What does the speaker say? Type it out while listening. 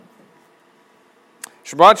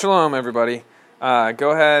Shabbat Shalom, everybody.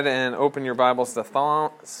 Go ahead and open your Bibles to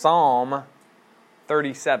Psalm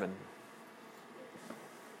 37.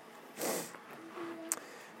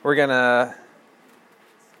 We'll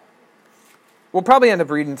probably end up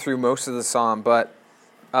reading through most of the psalm, but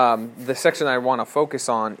the section I want to focus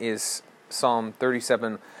on is Psalm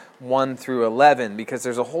 37, 1 through 11, because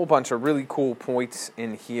there's a whole bunch of really cool points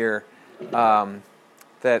in here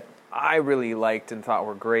that I really liked and thought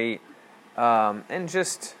were great. And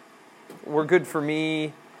just were good for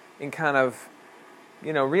me in kind of,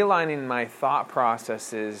 realigning my thought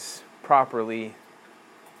processes properly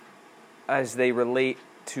as they relate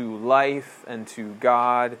to life and to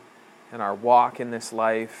God and our walk in this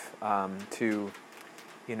life, to,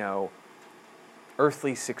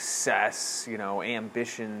 earthly success,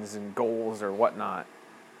 ambitions and goals or whatnot.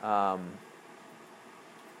 Because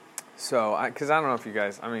I don't know if you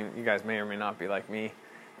guys may or may not be like me.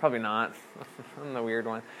 Probably not. I'm the weird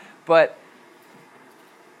one. But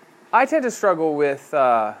I tend to struggle with,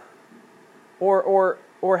 or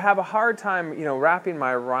have a hard time, wrapping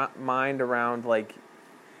my mind around,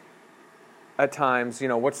 at times,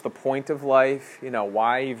 what's the point of life?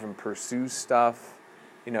 Why even pursue stuff?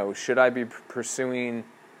 Should I be pursuing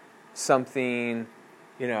something,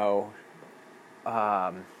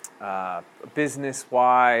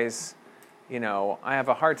 business-wise? I have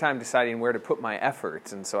a hard time deciding where to put my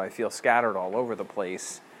efforts, and so I feel scattered all over the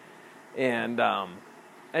place. And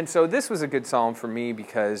so this was a good psalm for me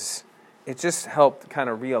because it just helped kind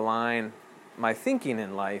of realign my thinking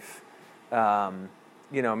in life,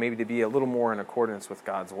 maybe to be a little more in accordance with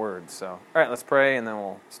God's word. So, all right, let's pray, and then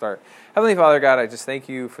we'll start. Heavenly Father, God, I just thank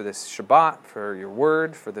you for this Shabbat, for your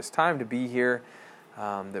word, for this time to be here,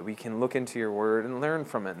 that we can look into your word and learn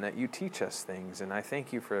from it, and that you teach us things. And I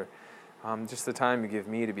thank you for just the time you give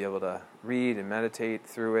me to be able to read and meditate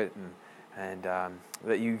through it, and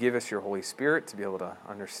that you give us your Holy Spirit to be able to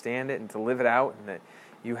understand it and to live it out, and that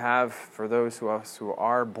you have, for those of us who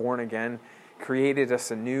are born again, created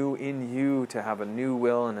us anew in you to have a new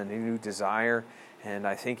will and a new desire. And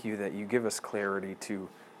I thank you that you give us clarity to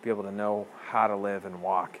be able to know how to live and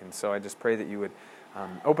walk. And so I just pray that you would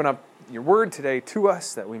open up your word today to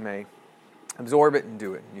us, that we may absorb it and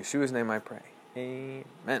do it. In Yeshua's name I pray.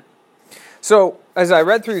 Amen. So, as I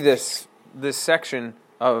read through this section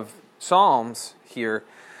of Psalms here,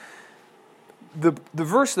 the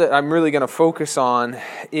verse that I'm really going to focus on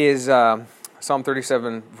is Psalm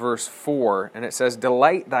 37, verse 4, and it says,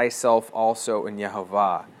 "Delight thyself also in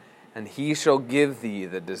Yehovah, and he shall give thee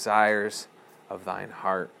the desires of thine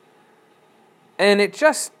heart." And it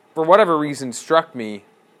just, for whatever reason, struck me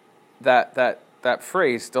that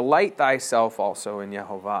phrase, "Delight thyself also in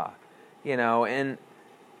Yehovah," and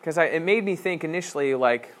because it made me think initially,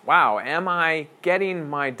 wow, am I getting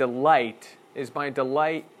my delight? Is my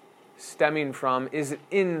delight stemming from, is it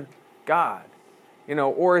in God?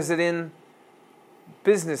 Or is it in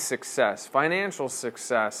business success, financial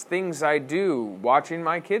success, things I do, watching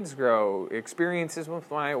my kids grow, experiences with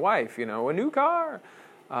my wife, a new car,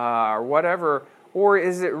 or whatever? Or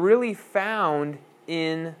is it really found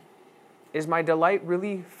in, is my delight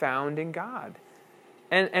really found in God?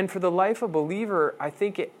 And for the life of a believer, I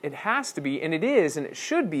think it has to be, and it is, and it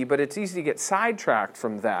should be, but it's easy to get sidetracked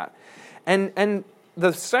from that. And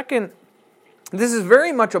the second, this is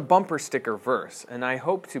very much a bumper sticker verse, and I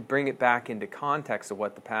hope to bring it back into context of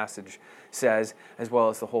what the passage says, as well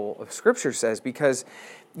as the whole of Scripture says, because,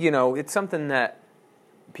 it's something that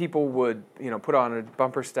people would, put on a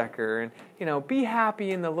bumper sticker and, be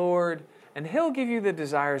happy in the Lord, and He'll give you the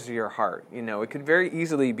desires of your heart. It could very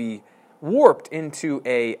easily be warped into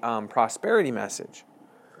a prosperity message.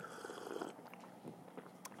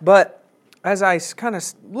 But as I kind of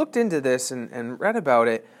looked into this and read about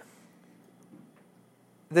it,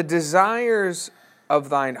 the desires of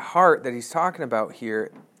thine heart that he's talking about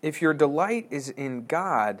here, if your delight is in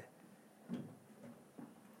God,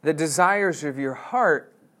 the desires of your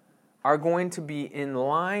heart are going to be in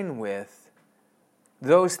line with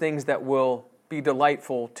those things that will be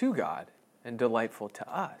delightful to God and delightful to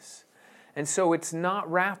us. And so it's not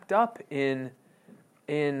wrapped up in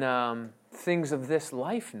things of this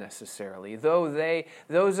life necessarily, though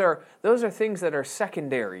those are things that are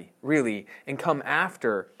secondary, really, and come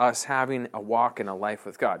after us having a walk in a life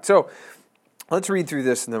with God. So let's read through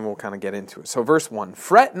this, and then we'll kind of get into it. So verse 1,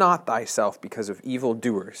 "Fret not thyself because of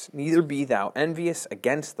evildoers, neither be thou envious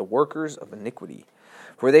against the workers of iniquity.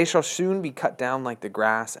 For they shall soon be cut down like the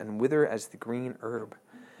grass, and wither as the green herb.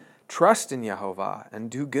 Trust in Yehovah, and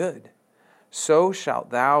do good. So shalt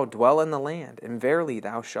thou dwell in the land, and verily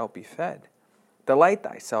thou shalt be fed. Delight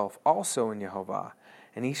thyself also in Yehovah,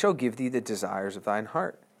 and he shall give thee the desires of thine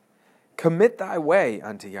heart. Commit thy way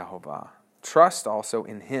unto Jehovah. Trust also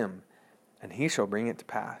in him, and he shall bring it to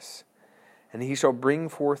pass. And he shall bring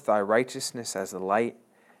forth thy righteousness as the light,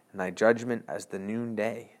 and thy judgment as the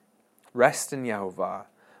noonday. Rest in Jehovah.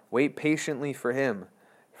 Wait patiently for him.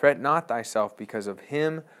 Fret not thyself because of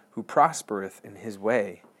him who prospereth in his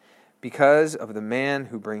way, because of the man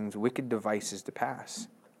who brings wicked devices to pass.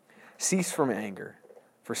 Cease from anger.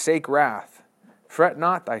 Forsake wrath. Fret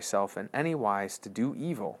not thyself in any wise to do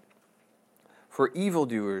evil, for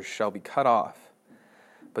evildoers shall be cut off.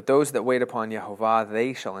 But those that wait upon Jehovah,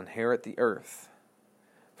 they shall inherit the earth.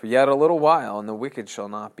 For yet a little while, and the wicked shall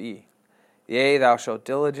not be. Yea, thou shalt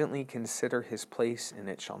diligently consider his place, and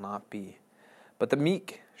it shall not be. But the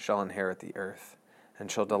meek shall inherit the earth, and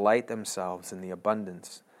shall delight themselves in the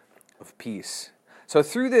abundance of peace. So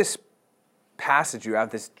through this passage, you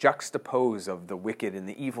have this juxtapose of the wicked and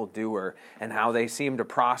the evildoer and how they seem to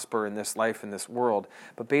prosper in this life, in this world.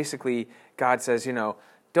 But basically, God says,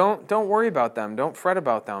 don't worry about them. Don't fret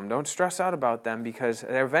about them. Don't stress out about them, because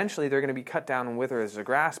eventually they're going to be cut down and wither as the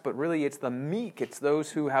grass. But really, it's the meek. It's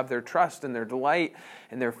those who have their trust and their delight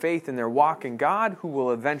and their faith and their walk in God who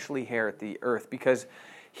will eventually inherit the earth, because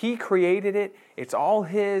he created it. It's all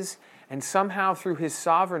his. And somehow through his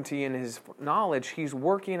sovereignty and his knowledge, he's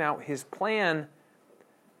working out his plan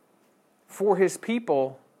for his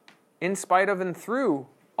people in spite of and through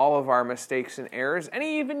all of our mistakes and errors. And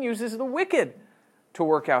he even uses the wicked to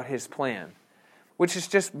work out his plan, which is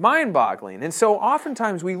just mind-boggling. And so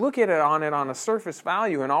oftentimes we look at it on a surface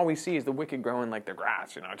value, and all we see is the wicked growing like the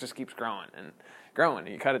grass. It just keeps growing and growing.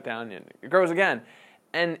 And you cut it down and it grows again.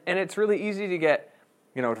 And it's really easy to get,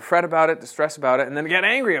 to fret about it, to stress about it, and then to get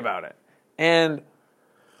angry about it. And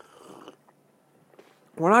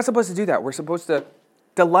we're not supposed to do that. We're supposed to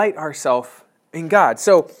delight ourselves in God.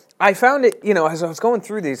 So I found it, as I was going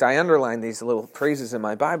through these, I underlined these little phrases in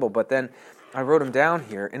my Bible, but then I wrote them down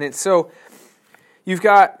here. And it's so, you've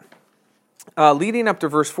got, leading up to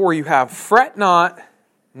verse 4, you have, fret not,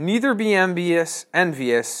 neither be envious,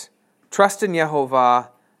 trust in Jehovah,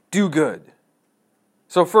 do good.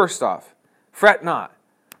 So first off, fret not.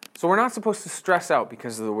 So we're not supposed to stress out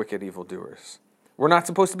because of the wicked evildoers. We're not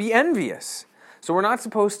supposed to be envious. So we're not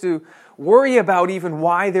supposed to worry about even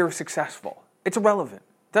why they're successful. It's irrelevant.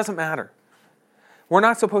 It doesn't matter. We're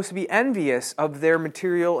not supposed to be envious of their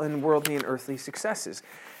material and worldly and earthly successes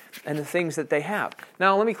and the things that they have.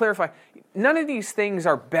 Now, let me clarify. None of these things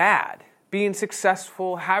are bad. Being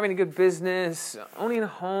successful, having a good business, owning a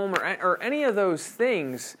home, or any of those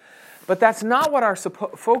things. But that's not what our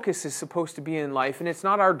focus is supposed to be in life, and it's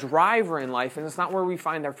not our driver in life, and it's not where we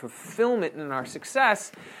find our fulfillment and our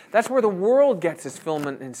success. That's where the world gets its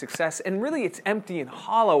fulfillment and success, and really it's empty and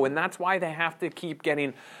hollow, and that's why they have to keep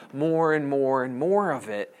getting more and more and more of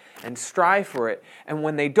it and strive for it. And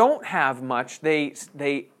when they don't have much, it's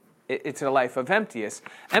a life of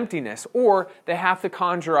emptiness, or they have to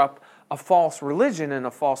conjure up a false religion and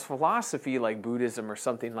a false philosophy like Buddhism or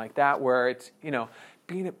something like that, where it's,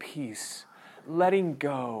 being at peace, letting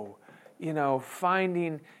go,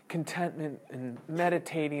 finding contentment and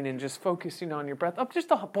meditating and just focusing on your breath.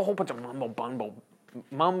 Just a whole bunch of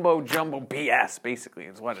mumbo jumbo BS, basically,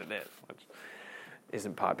 is what it is, which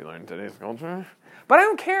isn't popular in today's culture. But I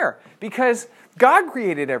don't care, because God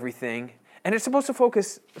created everything, and it's supposed to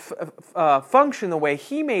function the way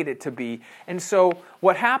He made it to be. And so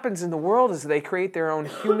what happens in the world is they create their own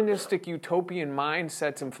humanistic utopian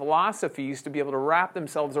mindsets and philosophies to be able to wrap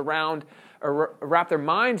themselves around, or wrap their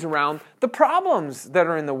minds around the problems that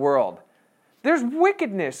are in the world. There's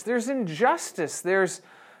wickedness, there's injustice, there's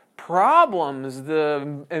problems,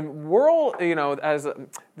 the world, as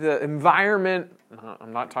the environment,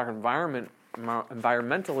 I'm not talking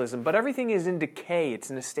environmentalism, but everything is in decay.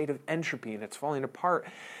 It's in a state of entropy, and it's falling apart.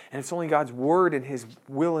 And it's only God's word and His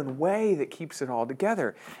will and way that keeps it all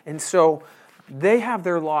together. And so they have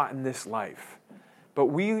their lot in this life, but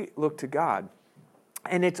we look to God.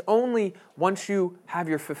 And it's only once you have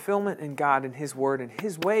your fulfillment in God and His word and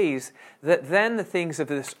His ways that then the things of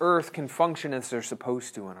this earth can function as they're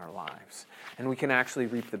supposed to in our lives. And we can actually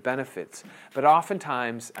reap the benefits. But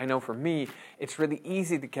oftentimes, I know for me, it's really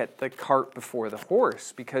easy to get the cart before the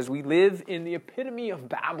horse, because we live in the epitome of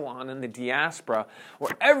Babylon and the diaspora,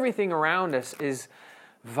 where everything around us is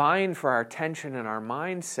vying for our attention and our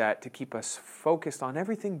mindset to keep us focused on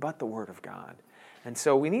everything but the Word of God. And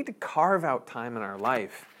so we need to carve out time in our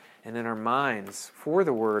life and in our minds for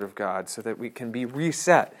the Word of God so that we can be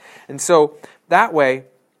reset. And so that way,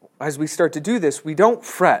 as we start to do this, we don't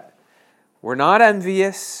fret. We're not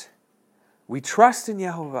envious. We trust in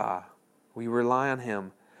Jehovah. We rely on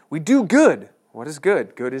Him. We do good. What is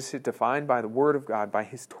good? Good is defined by the Word of God, by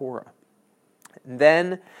His Torah.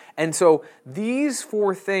 And so these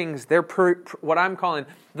four things, they're what I'm calling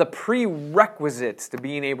the prerequisites to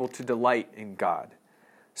being able to delight in God.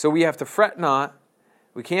 So we have to fret not.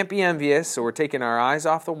 We can't be envious, so we're taking our eyes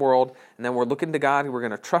off the world, and then we're looking to God, and we're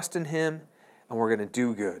going to trust in Him, and we're going to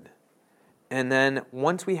do good. And then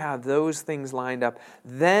once we have those things lined up,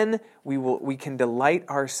 then we can delight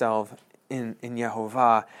ourselves in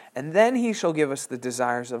Yehovah, and then He shall give us the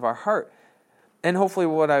desires of our heart. And hopefully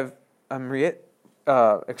what I'm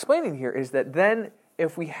explaining here is that then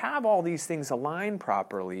if we have all these things aligned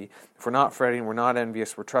properly, if we're not fretting, we're not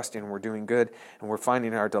envious, we're trusting, we're doing good, and we're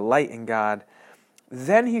finding our delight in God,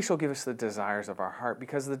 then He shall give us the desires of our heart,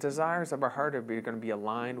 because the desires of our heart are going to be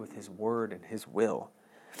aligned with His Word and His will.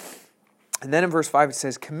 And then in verse 5 it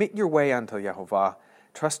says, commit your way unto Yehovah,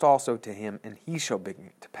 trust also to Him, and He shall bring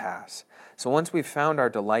it to pass. So once we've found our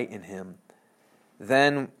delight in Him,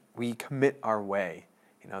 then we commit our way.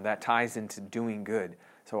 That ties into doing good.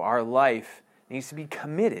 So our life needs to be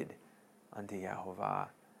committed unto Yehovah.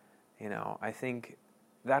 I think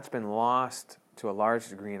that's been lost to a large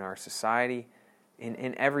degree in our society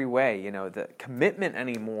in every way. The commitment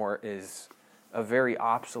anymore is a very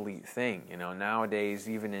obsolete thing. Nowadays,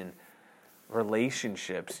 even in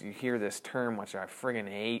relationships, you hear this term, which I friggin'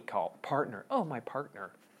 hate, called partner. Oh, my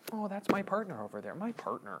partner. Oh, that's my partner over there. My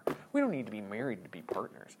partner. We don't need to be married to be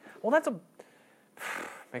partners. Well, that's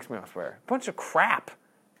makes me want to swear. Bunch of crap.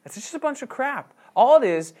 It's just a bunch of crap. All it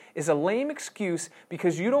is a lame excuse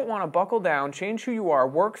because you don't want to buckle down, change who you are,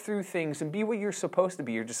 work through things, and be what you're supposed to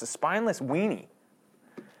be. You're just a spineless weenie.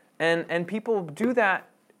 And people do that,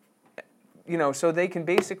 so they can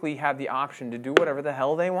basically have the option to do whatever the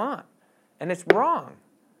hell they want. And it's wrong.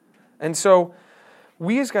 And so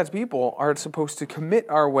we as God's people are supposed to commit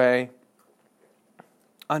our way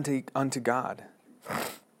unto God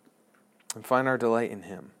and find our delight in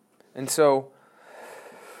Him. And so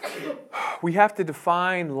we have to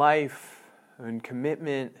define life and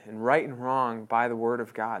commitment and right and wrong by the Word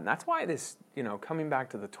of God. And that's why this, coming back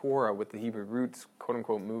to the Torah with the Hebrew roots,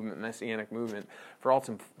 quote-unquote, movement, messianic movement, for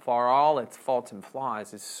all its faults and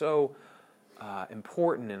flaws, is so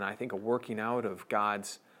important, and I think a working of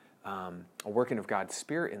God's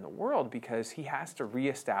Spirit in the world, because He has to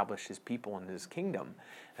reestablish His people in His kingdom.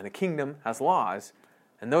 And the kingdom has laws,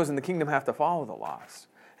 and those in the kingdom have to follow the laws.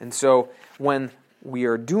 And so when we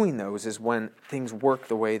are doing those is when things work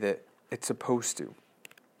the way that it's supposed to.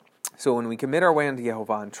 So when we commit our way unto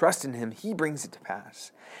Yehovah and trust in Him, He brings it to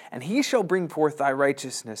pass. And He shall bring forth thy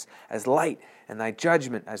righteousness as light, and thy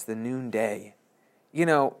judgment as the noonday.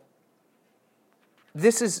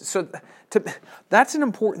 That's an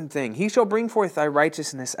important thing. He shall bring forth thy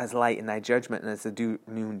righteousness as light, and thy judgment as the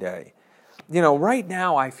noonday. Right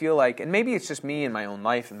now I feel like, and maybe it's just me in my own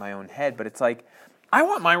life, in my own head, but it's like, I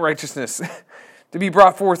want my righteousness to be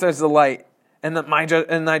brought forth as the light, and that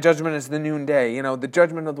and thy judgment is the noonday. The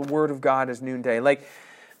judgment of the Word of God is noonday.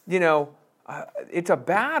 It's a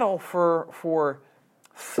battle for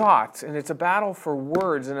thoughts, and it's a battle for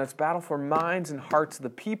words, and it's a battle for minds and hearts of the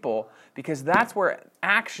people, because that's where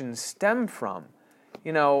actions stem from.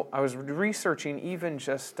 I was researching even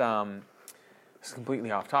just, it's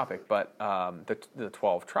completely off topic, but the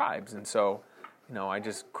 12 tribes, and so, I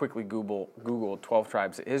just quickly Googled 12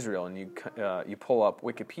 tribes of Israel, and you pull up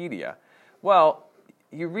Wikipedia. Well,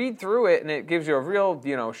 you read through it, and it gives you a real,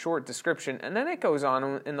 short description, and then it goes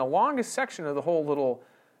on, in the longest section of the whole little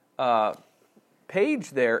page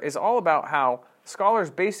there is all about how scholars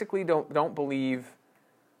basically don't believe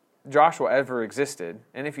Joshua ever existed,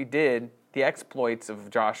 and if he did, the exploits of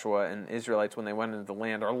Joshua and Israelites when they went into the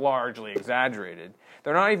land are largely exaggerated.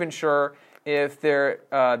 They're not even sure if the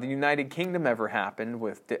United Kingdom ever happened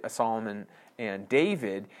with Solomon and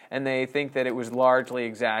David, and they think that it was largely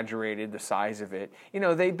exaggerated, the size of it.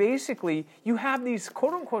 They basically, you have these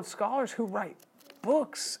quote-unquote scholars who write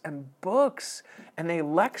books, and they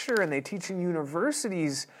lecture, and they teach in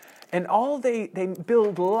universities, and they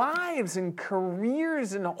build lives and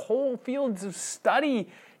careers and whole fields of study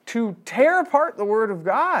to tear apart the Word of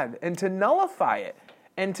God and to nullify it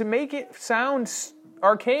and to make it sound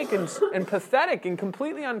archaic and pathetic and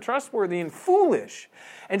completely untrustworthy and foolish.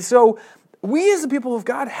 And so we as the people of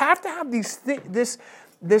God have to have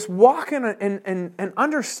this walk and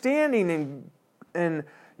understanding and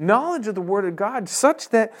knowledge of the Word of God such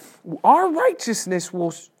that our righteousness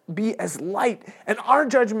will be as light and our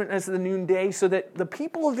judgment as the noonday, so that the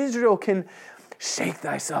people of Israel can shake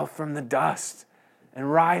thyself from the dust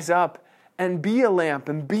and rise up and be a lamp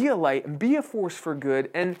and be a light and be a force for good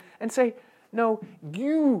and say, no,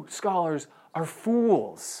 you scholars are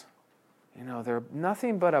fools. they're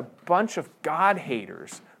nothing but a bunch of God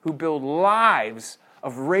haters who build lives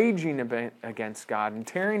of raging against God and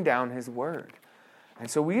tearing down His Word. And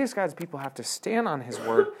so we as God's people have to stand on His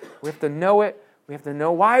Word. We have to know it. We have to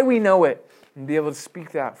know why we know it and be able to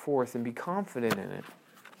speak that forth and be confident in it.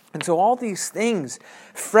 And so all these things,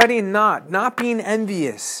 fretting not being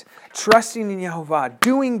envious, trusting in Yehovah,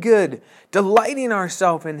 doing good, delighting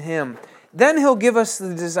ourselves in Him, then He'll give us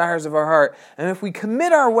the desires of our heart. And if we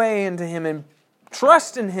commit our way into Him and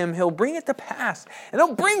trust in Him, He'll bring it to pass. And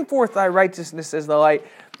He'll bring forth thy righteousness as the light,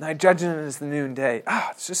 thy judgment as the noonday.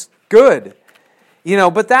 It's just good.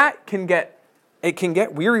 But that can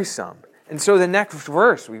get wearisome. And so the next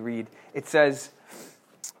verse we read, it says,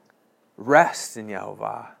 rest in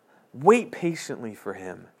Yehovah. Wait patiently for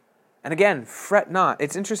Him. And again, fret not.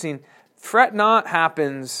 It's interesting. Fret not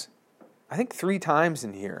happens, I think, 3 times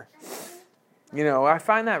in here. I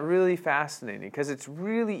find that really fascinating because it's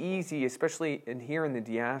really easy, especially here in the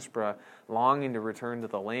diaspora, longing to return to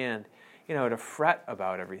the land, to fret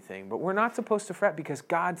about everything. But we're not supposed to fret because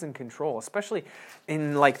God's in control, especially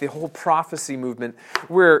in the whole prophecy movement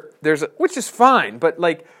where which is fine, but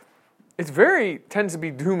it's tends to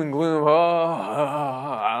be doom and gloom.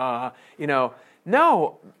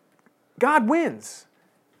 No, God wins.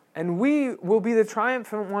 And we will be the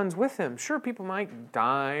triumphant ones with Him. Sure, people might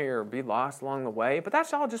die or be lost along the way, but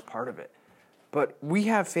that's all just part of it. But we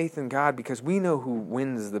have faith in God because we know who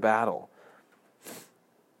wins the battle.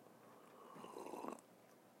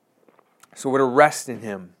 So we're to rest in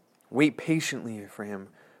Him. Wait patiently for Him.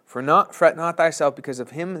 Fret not thyself because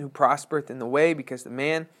of him who prospereth in the way, because the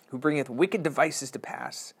man who bringeth wicked devices to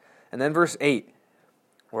pass. And then verse 8,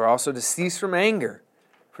 we're also to cease from anger,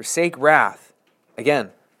 forsake wrath. Again,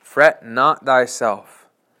 fret not thyself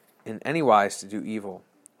in any wise to do evil,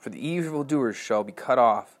 for the evildoers shall be cut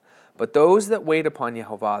off. But those that wait upon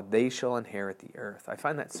Yehovah, they shall inherit the earth. I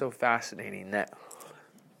find that so fascinating that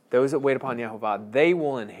those that wait upon Yehovah, they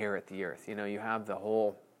will inherit the earth. You have the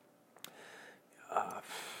whole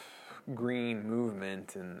green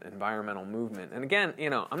movement and environmental movement. And again,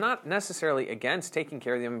 I'm not necessarily against taking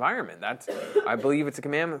care of the environment. I believe it's a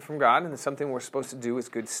commandment from God, and it's something we're supposed to do as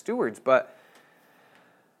good stewards. But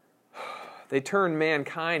they turn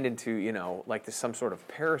mankind into, some sort of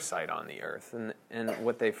parasite on the earth. And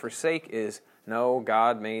what they forsake is, no,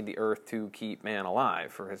 God made the earth to keep man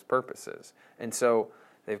alive for His purposes. And so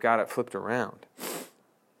they've got it flipped around.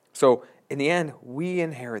 So in the end, we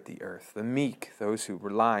inherit the earth, the meek, those who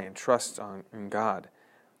rely and trust in God,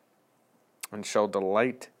 and shall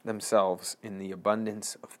delight themselves in the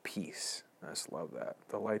abundance of peace. I just love that.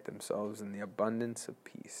 Delight themselves in the abundance of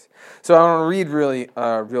peace. So I want to read really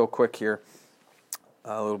real quick here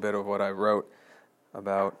a little bit of what I wrote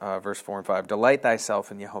about verse 4 and 5. Delight thyself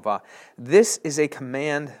in Yehovah. This is a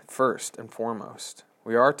command first and foremost.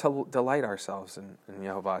 We are to delight ourselves in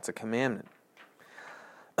Yehovah. It's a commandment.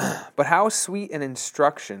 But how sweet an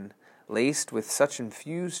instruction laced with such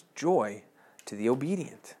infused joy to the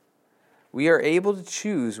obedient. We are able to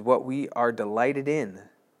choose what we are delighted in.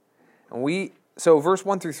 And so verse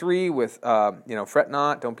 1 through 3 with, fret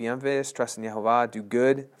not, don't be envious, trust in Yehovah, do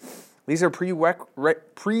good. These are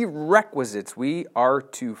prerequisites. We are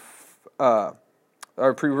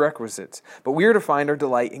prerequisites. But we are to find our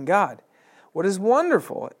delight in God. What is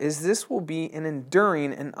wonderful is this will be an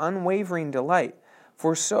enduring and unwavering delight.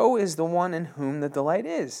 For so is the one in whom the delight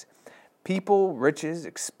is. People, riches,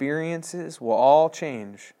 experiences will all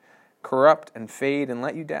change, corrupt and fade and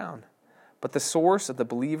let you down. But the source of the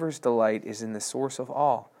believer's delight is in the source of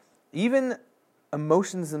all. Even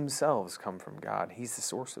emotions themselves come from God. He's the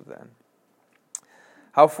source of them.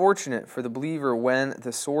 How fortunate for the believer when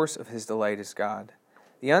the source of his delight is God.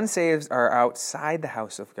 The unsaved are outside the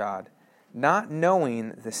house of God, not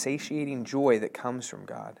knowing the satiating joy that comes from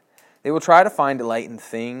God. They will try to find delight in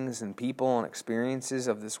things and people and experiences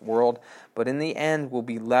of this world, but in the end will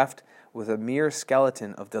be left with a mere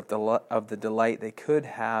skeleton of the delight they could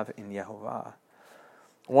have in Yehovah.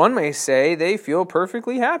 One may say they feel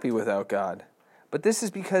perfectly happy without God, but this is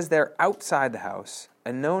because they're outside the house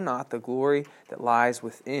and know not the glory that lies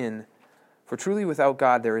within. For truly without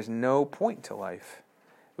God there is no point to life.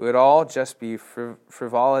 It would all just be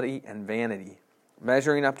frivolity and vanity,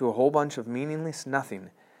 measuring up to a whole bunch of meaningless nothing,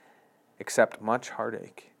 except much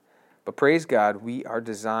heartache. But praise God, we are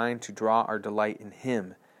designed to draw our delight in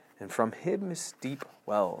Him, and from His deep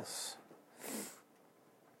wells.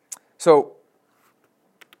 So,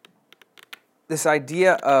 this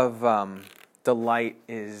idea of delight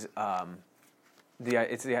is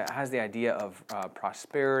it has the idea of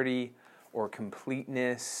prosperity or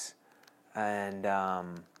completeness, and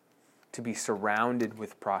to be surrounded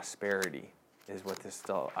with prosperity, is what this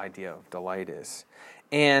idea of delight is.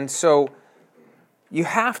 And so you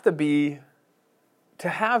have to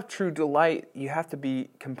have true delight, you have to be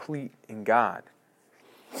complete in God.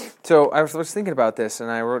 So I was thinking about this, and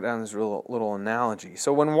I wrote down this little analogy.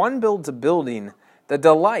 So when one builds a building, the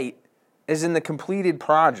delight is in the completed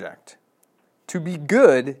project. To be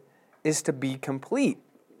good is to be complete.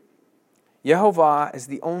 Yehovah is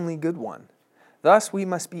the only good one. Thus we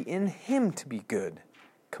must be in Him to be good,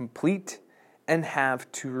 complete, and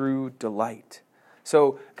have true delight.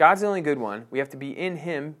 So God's the only good one. We have to be in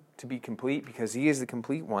Him to be complete because He is the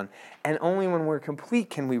complete one. And only when we're complete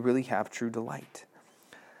can we really have true delight.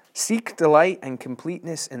 To seek delight and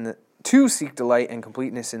completeness in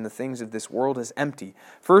the things of this world is empty.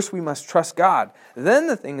 First we must trust God. Then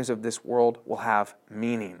the things of this world will have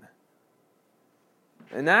meaning.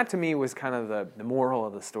 And that to me was kind of the moral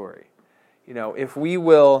of the story. You know, if we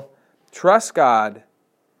will trust God,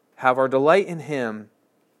 have our delight in Him,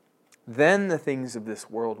 then the things of this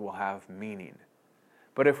world will have meaning.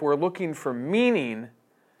 But if we're looking for meaning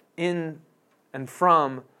in and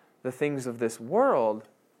from the things of this world,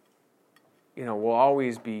 you know, we'll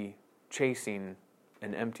always be chasing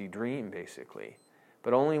an empty dream, basically.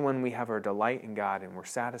 But only when we have our delight in God and we're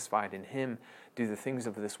satisfied in Him do the things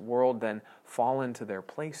of this world then fall into their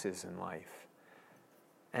places in life.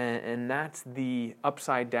 And that's the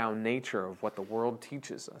upside-down nature of what the world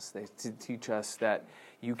teaches us. They teach us that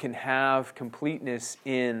you can have completeness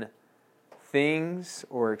in things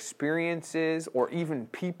or experiences or even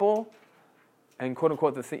people, and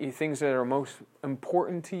quote-unquote the things that are most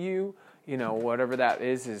important to you, you know, whatever that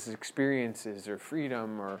is experiences or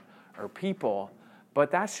freedom or people. But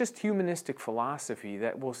that's just humanistic philosophy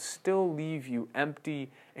that will still leave you empty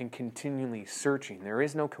and continually searching. There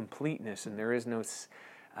is no completeness, and there is no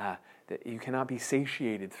that you cannot be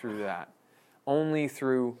satiated through that. Only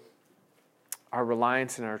through our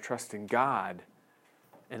reliance and our trust in God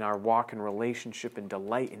and our walk in relationship and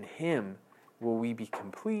delight in Him will we be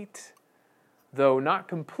complete, though not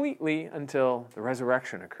completely until the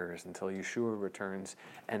resurrection occurs, until Yeshua returns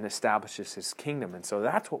and establishes His kingdom. And so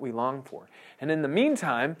that's what we long for. And in the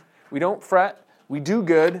meantime, we don't fret, we do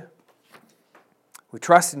good, we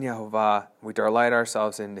trust in Yehovah, we delight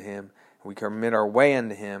ourselves into Him, we commit our way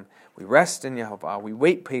unto Him, we rest in Yehovah, we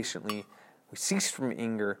wait patiently, we cease from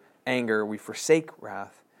anger, we forsake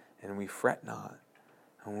wrath, and we fret not.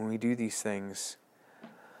 And when we do these things,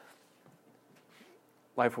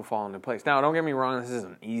 life will fall into place. Now, don't get me wrong, this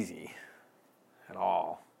isn't easy at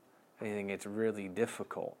all. If anything, it's really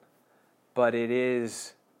difficult. But it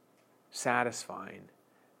is satisfying,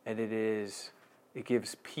 and it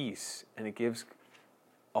gives peace, and it gives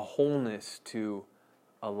a wholeness to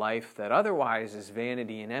a life that otherwise is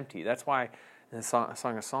vanity and empty. That's why in the Song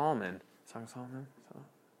of Solomon,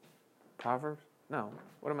 Proverbs? No,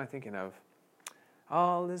 what am I thinking of?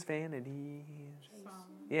 All is vanity.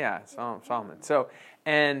 Yeah, Solomon. So,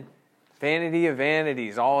 and vanity of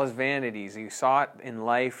vanities, all his vanities. He sought in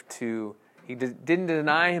life he didn't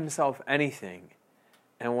deny himself anything.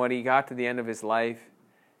 And when he got to the end of his life,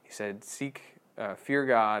 he said, fear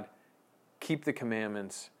God, keep the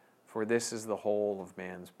commandments, for this is the whole of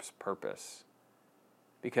man's purpose.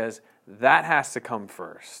 Because that has to come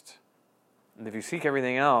first. And if you seek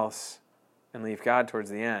everything else and leave God towards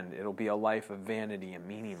the end, it'll be a life of vanity and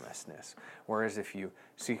meaninglessness. Whereas if you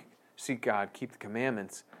seek God, keep the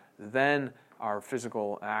commandments, then our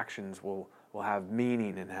physical actions will have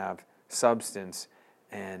meaning and have substance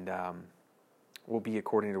and will be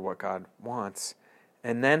according to what God wants.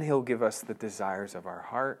 And then He'll give us the desires of our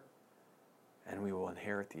heart, and we will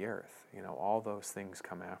inherit the earth. You know, all those things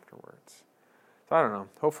come afterwards. So I don't know.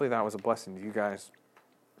 Hopefully that was a blessing to you guys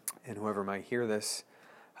and whoever might hear this.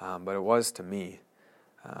 But it was to me.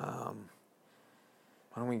 Why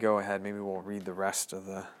don't we go ahead? Maybe we'll read the rest of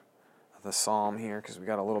the psalm here because we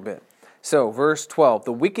got a little bit. So, verse 12.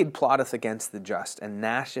 The wicked plotteth against the just, and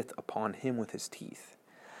gnasheth upon him with his teeth.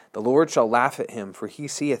 The Lord shall laugh at him, for he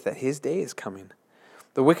seeth that his day is coming.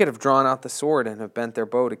 The wicked have drawn out the sword, and have bent their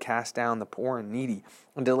bow to cast down the poor and needy,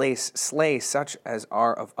 and to slay such as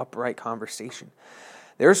are of upright conversation.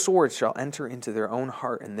 Their swords shall enter into their own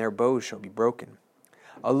heart, and their bows shall be broken.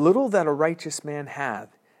 A little that a righteous man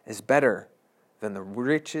hath is better than the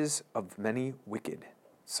riches of many wicked.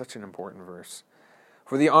 Such an important verse.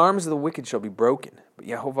 For the arms of the wicked shall be broken, but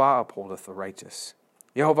Yehovah upholdeth the righteous.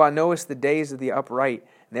 Yehovah knoweth the days of the upright,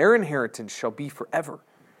 and their inheritance shall be forever.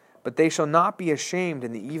 But they shall not be ashamed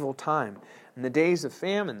in the evil time. In the days of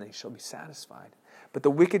famine they shall be satisfied. But the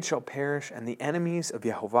wicked shall perish, and the enemies of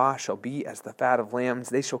Yehovah shall be as the fat of lambs.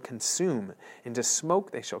 They shall consume, into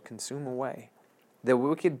smoke they shall consume away. The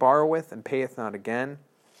wicked borroweth and payeth not again,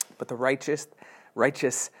 but the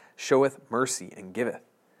righteous showeth mercy and giveth.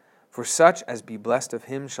 For such as be blessed of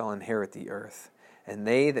him shall inherit the earth, and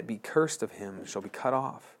they that be cursed of him shall be cut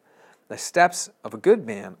off. The steps of a good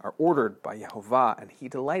man are ordered by Yehovah, and he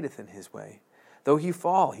delighteth in his way. Though he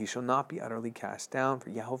fall, he shall not be utterly cast down, for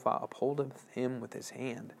Yehovah upholdeth him with his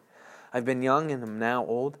hand. I have been young and am now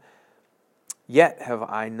old, yet have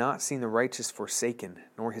I not seen the righteous forsaken,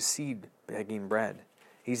 nor his seed begging bread.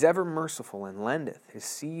 He is ever merciful and lendeth, his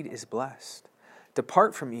seed is blessed.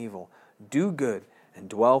 Depart from evil, do good, and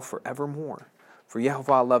dwell for evermore. For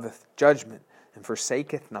Yehovah loveth judgment, and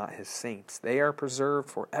forsaketh not his saints. They are preserved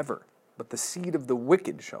forever, but the seed of the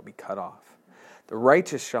wicked shall be cut off. The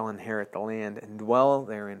righteous shall inherit the land, and dwell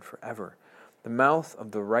therein forever. The mouth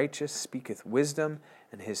of the righteous speaketh wisdom,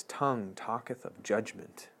 and his tongue talketh of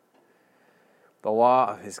judgment. The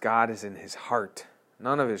law of his God is in his heart.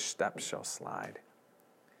 None of his steps shall slide.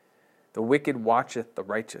 The wicked watcheth the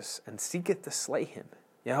righteous, and seeketh to slay him.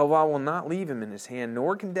 Yehovah will not leave him in his hand,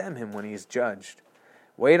 nor condemn him when he is judged.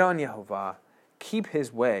 Wait on Yehovah, keep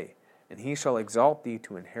his way, and he shall exalt thee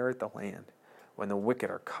to inherit the land. When the wicked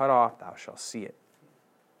are cut off, thou shalt see it.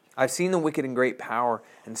 I have seen the wicked in great power,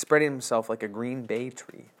 and spreading himself like a green bay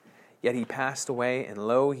tree. Yet he passed away, and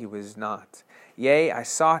lo, he was not. Yea, I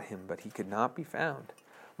sought him, but he could not be found.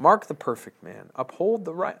 Mark the perfect man, behold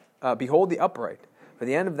the upright. For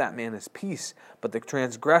the end of that man is peace, but the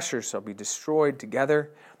transgressors shall be destroyed together.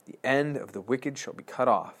 The end of the wicked shall be cut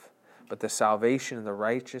off. But the salvation of the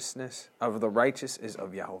righteous is of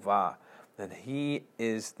Yehovah, and he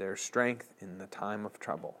is their strength in the time of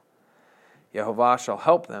trouble. Yehovah shall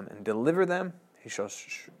help them and deliver them. He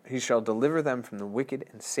shall deliver them from the wicked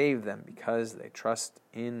and save them, because they trust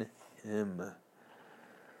in him.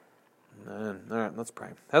 Amen. All right, let's pray.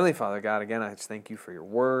 Heavenly Father, God, again, I just thank you for your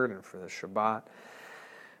word and for the Shabbat,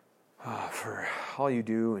 for all you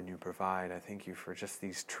do and you provide. I thank you for just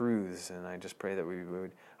these truths, and I just pray that we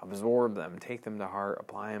would absorb them, take them to heart,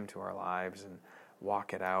 apply them to our lives, and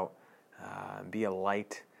walk it out, and be a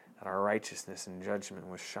light, that our righteousness and judgment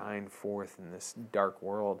would shine forth in this dark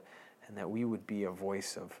world, and that we would be a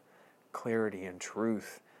voice of clarity and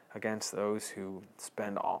truth against those who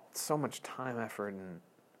spend so much time, effort, and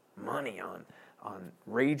money on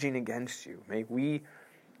raging against you. May we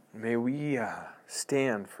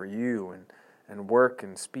stand for you and work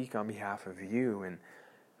and speak on behalf of you and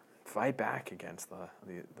fight back against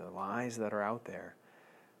the lies that are out there.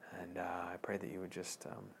 And I pray that you would just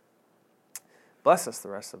bless us the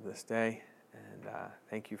rest of this day. And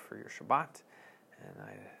thank you for your Shabbat. And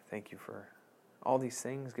I thank you for all these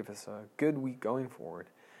things. Give us a good week going forward.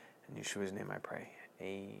 In Yeshua's name I pray.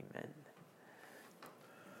 Amen.